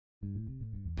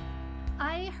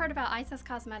I heard about Isis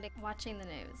Cosmetic watching the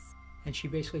news. And she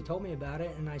basically told me about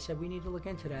it, and I said, we need to look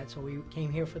into that. So we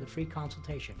came here for the free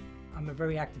consultation. I'm a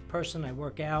very active person, I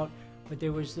work out, but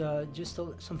there was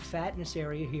some fat in this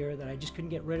area here that I just couldn't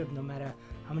get rid of, no matter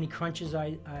how many crunches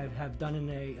I have done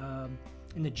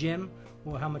in the gym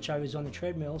or how much I was on the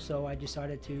treadmill, so I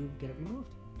decided to get it removed.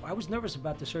 I was nervous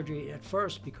about the surgery at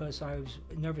first because I was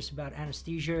nervous about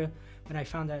anesthesia, but I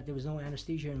found out there was no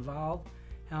anesthesia involved.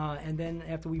 And then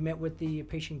after we met with the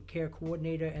patient care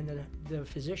coordinator and the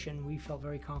physician, we felt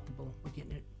very comfortable with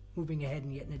getting it, moving ahead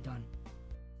and getting it done.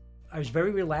 I was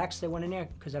very relaxed. I went in there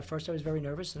because at first I was very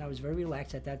nervous, and I was very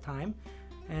relaxed at that time.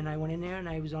 And I went in there and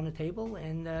I was on the table,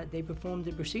 and they performed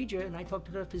the procedure, and I talked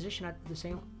to the physician at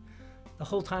the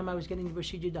whole time I was getting the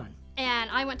procedure done. And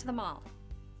I went to the mall.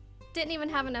 Didn't even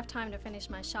have enough time to finish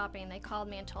my shopping. They called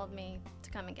me and told me to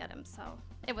come and get him, so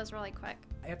it was really quick.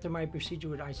 After my procedure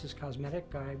with Isis Cosmetic,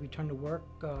 I returned to work.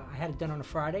 I had it done on a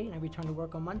Friday, and I returned to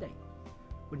work on Monday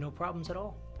with no problems at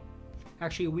all.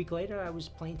 Actually, a week later, I was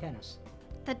playing tennis.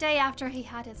 The day after he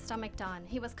had his stomach done,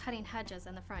 he was cutting hedges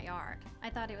in the front yard. I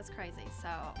thought he was crazy, so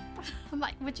I'm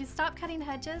like, would you stop cutting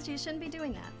hedges? You shouldn't be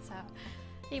doing that. So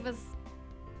he was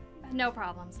no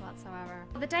problems whatsoever.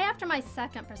 The day after my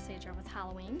second procedure was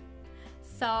Halloween.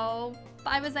 So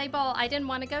I didn't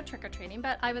want to go trick-or-treating,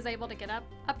 but I was able to get up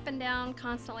and down,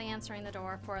 constantly answering the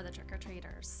door for the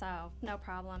trick-or-treaters, so no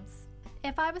problems.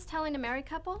 If I was telling a married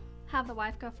couple, have the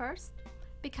wife go first,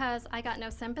 because I got no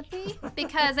sympathy,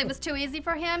 because it was too easy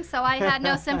for him, so I had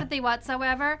no sympathy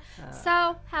whatsoever,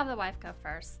 so have the wife go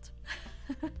first.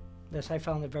 Yes, I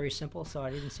found it very simple, so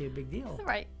I didn't see a big deal.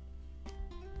 Right.